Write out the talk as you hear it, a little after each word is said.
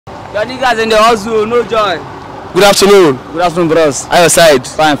Your niggas in the hustle, no joy. Good afternoon. Good afternoon, bros. How your side?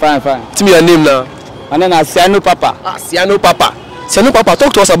 Fine. Tell me your name now. And then Siano Papa. Siano Papa. Siano Papa,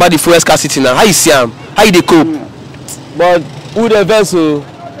 talk to us about the fuel scarcity now. How you see him? How you dey cope? But who the vessel?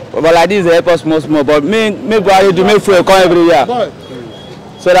 But like this, they help us more. But me go do make fuel come every year.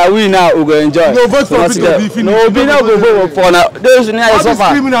 So that we now will go enjoy. No vote for peterobi. No, we not go vote for now. Those who are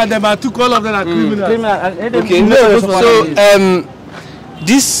suffer. Criminal, them are took all of them are criminal. Okay, no. So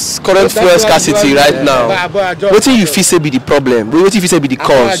this current fuel scarcity right now, what do you feel say be the problem? What do you feel say be the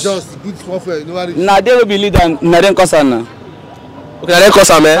cause? Nah, they will be leader. Nah, them cause now. Okay, they cause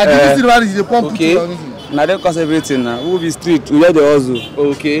am. Okay. Nah, they cause everything now. We will be street. We let the hustle.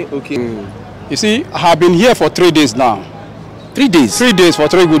 Okay. You see, I have been here for 3 days now. 3 days? 3 days for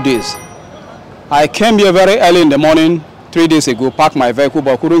 3 good days. I came here very early in the morning 3 days ago, parked my vehicle,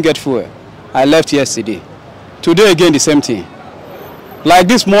 but couldn't get fuel. I left yesterday. Today again, the same thing. Like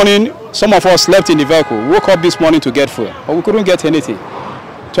this morning, some of us slept in the vehicle, woke up this morning to get fuel, but we couldn't get anything.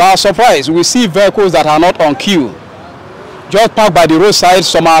 To our surprise, we see vehicles that are not on queue, just parked by the roadside.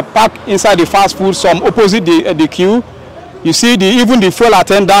 Some are parked inside the fast food, some opposite the queue. You see, even the fuel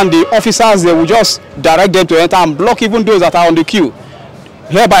attendant, the officers, they will just direct them to enter and block even those that are on the queue,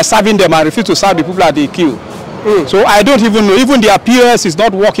 hereby serving them and refuse to serve the people at the queue. So I don't even know. Even the POS is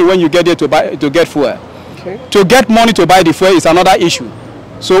not working when you get there to get fuel. Okay. To get money to buy the fuel is another issue.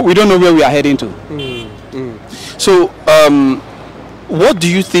 So we don't know where we are heading to. So what do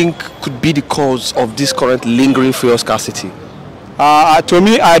you think could be the cause of this current lingering fuel scarcity? To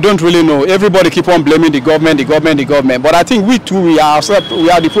me, I don't really know. Everybody keep on blaming the government. But I think we too, we are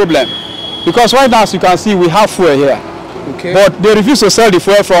the problem. Because right now, as you can see, we have fuel here. Okay. But they refuse to sell the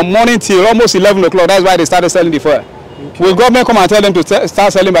fuel from morning till almost 11 o'clock. That's why they started selling the fuel. Okay. Will government come and tell them to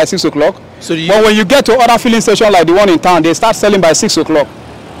start selling by 6 o'clock? So but when you get to other filling stations like the one in town, they start selling by 6 o'clock.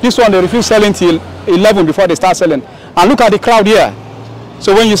 This one, they refuse selling till 11 before they start selling. And look at the crowd here.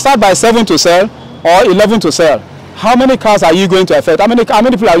 So when you start by 7 to sell or 11 to sell, how many cars are you going to affect? How many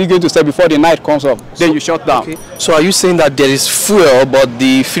people are you going to sell before the night comes up? Then you shut down. Okay. So are you saying that there is fuel, but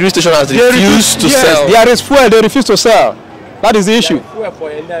the filling station has refused to sell? There is fuel, they refuse to sell. That is the issue.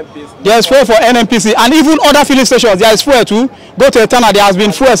 There is fuel for NNPC and even other filling stations. There is fuel too. Go to a tunnel, there has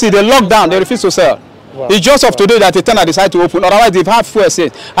been fuel. See, they locked down, they refuse to sell. Wow. It's just of today that the tunnel decided to open. Otherwise, they've had fuel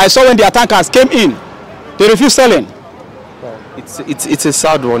sales. I saw when their tankers came in, they refused selling. It's a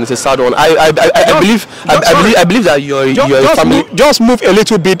sad one. It's a sad one. I believe that your family just move a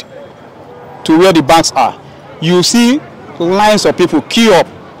little bit to where the banks are. You see lines of people queue up,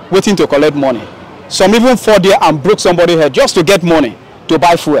 waiting to collect money. Some even fall there and broke somebody's head just to get money to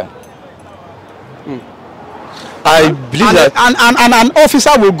buy fuel. I believe that. And an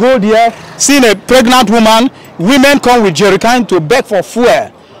officer will go there, seeing a pregnant woman. Women come with jerrycan to beg for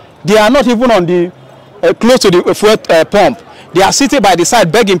fuel. They are not even on the close to the fuel pump. They are sitting by the side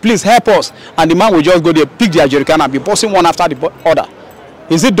begging, please help us. And the man will just go there, pick their jerrycan and be busting one after the other.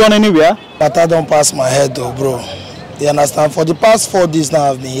 Is it done anywhere? But I don't pass my head though, bro. You understand? For the past 4 days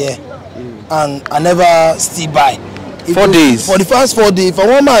now I've been here. And I never still buy. 4 days? For the past 4 days. If I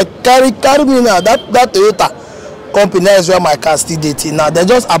want my carry me now, that Toyota company is where my car still dating. Now they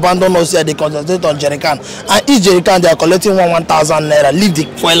just abandon us here, they concentrate on jerrycan. And each jerrycan they are collecting 1,000 naira. Leave the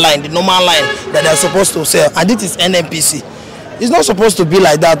fuel line, the normal line that they are supposed to sell. And this is NNPC. It's not supposed to be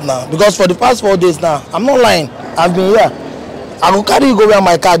like that now. Because for the past 4 days now, I'm not lying. I've been here. I will carry you go where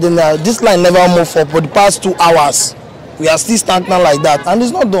my car then this line never moved for the past 2 hours. We are still stagnant like that, and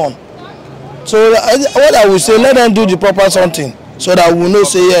it's not done. So what I would say, let them do the proper something so that we know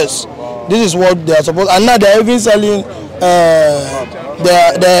say yes, this is what they are supposed. And now they are even selling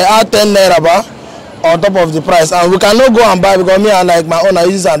they are 10 naira bar on top of the price, and we cannot go and buy because me and like my own I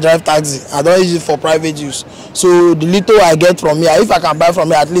use it and drive taxi. I don't use it for private use. So the little I get from here, if I can buy from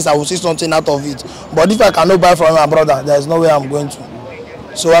here, at least I will see something out of it. But if I cannot buy from my brother, there is no way I'm going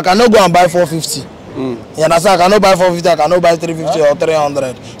to. So I cannot go and buy 450. You understand? I cannot buy 450, I cannot buy 350 or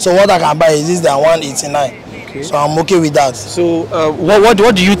 300. So what I can buy is this, the 189. Okay. So I'm okay with that. So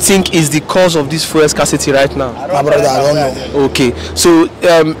what do you think is the cause of this fuel scarcity right now? My brother, I don't know. Okay. So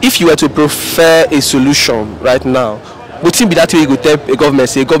if you were to prefer a solution right now, would it be that way you could tell a government,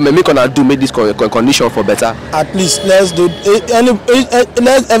 say government make this condition for better? At least let's do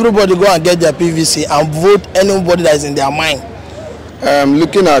let everybody go and get their PVC and vote anybody that is in their mind.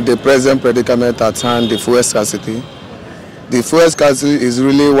 Looking at the present predicament at hand, the fuel scarcity is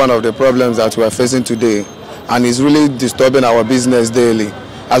really one of the problems that we are facing today, and is really disturbing our business daily.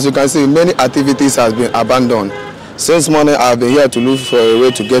 As you can see, many activities have been abandoned. Since morning, I have been here to look for a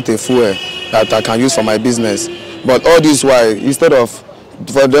way to get a fuel that I can use for my business. But all this while, instead of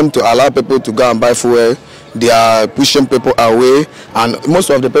for them to allow people to go and buy fuel. They are pushing people away, and most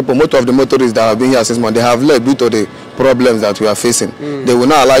of the motorists that have been here since months, they have left due to the problems that we are facing. They will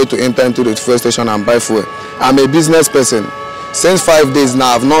not allow you to enter into the fuel station and buy fuel. I'm a business person. Since 5 days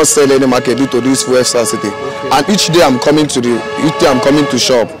now, I've not sold any market due to this fuel scarcity. And each day I'm coming to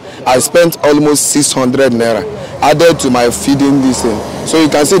shop, I spent almost 600 naira added to my feeding this thing. So you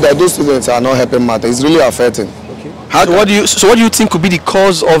can see that those students are not helping matter. It's really affecting. So what do you think could be the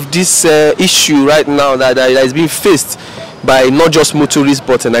cause of this issue right now that is being faced by not just motorists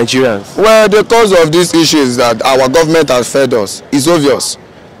but Nigerians? Well, the cause of this issue is that our government has failed us. It's obvious.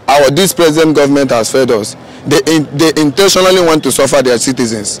 This present government has failed us. They intentionally want to suffer their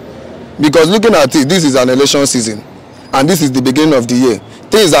citizens. Because looking at it, this is an election season. And this is the beginning of the year.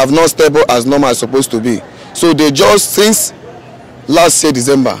 Things have not stable as normal as supposed to be. So they just, since last year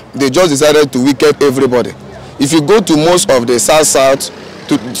December, they just decided to wicked everybody. If you go to most of the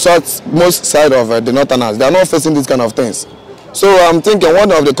most side of the northerners, they are not facing these kind of things. So I'm thinking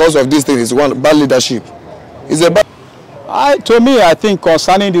one of the cause of this thing is bad leadership. It's a bad. To me, I think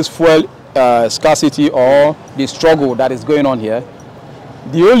concerning this fuel scarcity or the struggle that is going on here,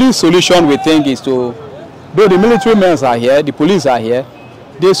 the only solution we think is to, though the military men are here, the police are here,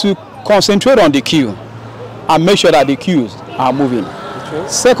 they should concentrate on the queue and make sure that the queues are moving.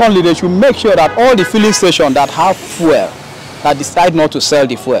 Secondly, they should make sure that all the filling stations that have fuel, that decide not to sell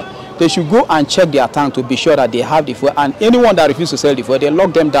the fuel, they should go and check their tank to be sure that they have the fuel, and anyone that refuses to sell the fuel, they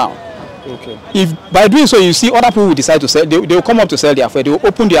lock them down. Okay. If by doing so you see other people will decide to sell, they will come up to sell their fuel, they will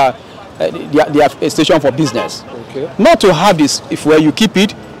open their station for business. Okay. Not to have this fuel, you keep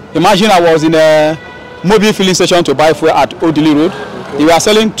it. Imagine I was in a mobile filling station to buy fuel at Odili Road. Okay. They were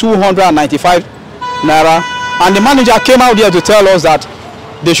selling 295 naira, and the manager came out there to tell us that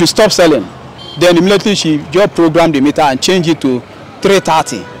they should stop selling. Then immediately she just programmed the meter and changed it to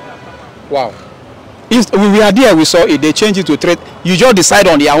 330. Wow. If we were there, we saw it. They changed it to 3. You just decide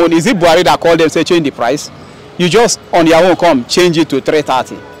on your own. Is it Buhari that called them, say change the price? You just on your own come change it to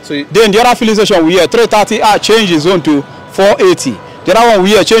 330. So then the other filling station we hear 330 change his own to 480. The other one we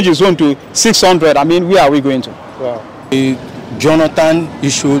hear change his own to 600. I mean, where are we going to? Wow. Jonathan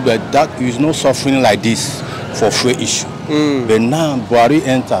issue that is not suffering like this for free issue. But now Buhari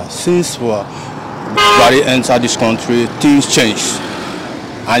enter. Since Buhari enter this country, things change.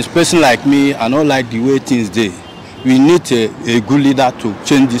 And a person like me, I don't like the way things dey. We need a good leader to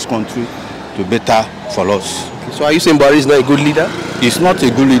change this country to better for us. So are you saying Buhari is not a good leader? It's not a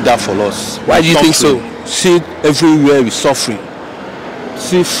good leader for us. Why do you think so? See, everywhere we're suffering.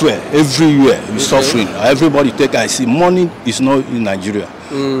 See, everywhere we're suffering. Everybody take, I see money is not in Nigeria.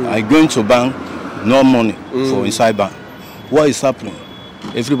 I going to bank, no money for inside bank. What is happening?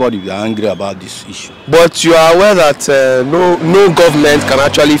 Everybody is angry about this issue. But you are aware that no government can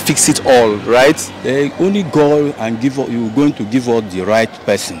actually fix it all, right? They only go and you're going to give us the right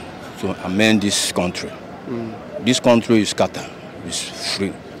person to amend this country. This country is scattered. It's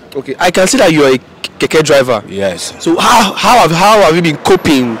free. Okay, I can see that you are a keke driver. Yes. So how have you been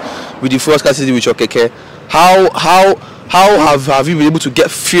coping with the fuel scarcity with your keke? How have you been able to get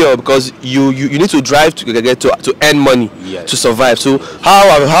fuel, because you need to drive to earn money, yes, to survive? So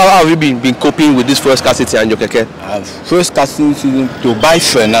how have you been coping with this fuel scarcity and your keke? Fuel scarcity to buy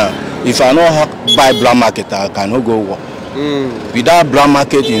fuel now. If I not buy black market, I cannot go work. Without black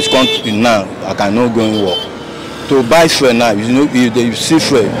market in this country now, I cannot go and work. To buy fuel now, if you see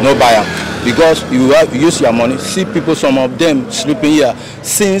fuel, no buy them, because you use your money. See people, some of them sleeping here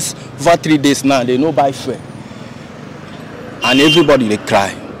since over 3 days now, they no buy fuel. And everybody they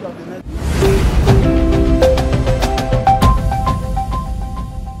cry.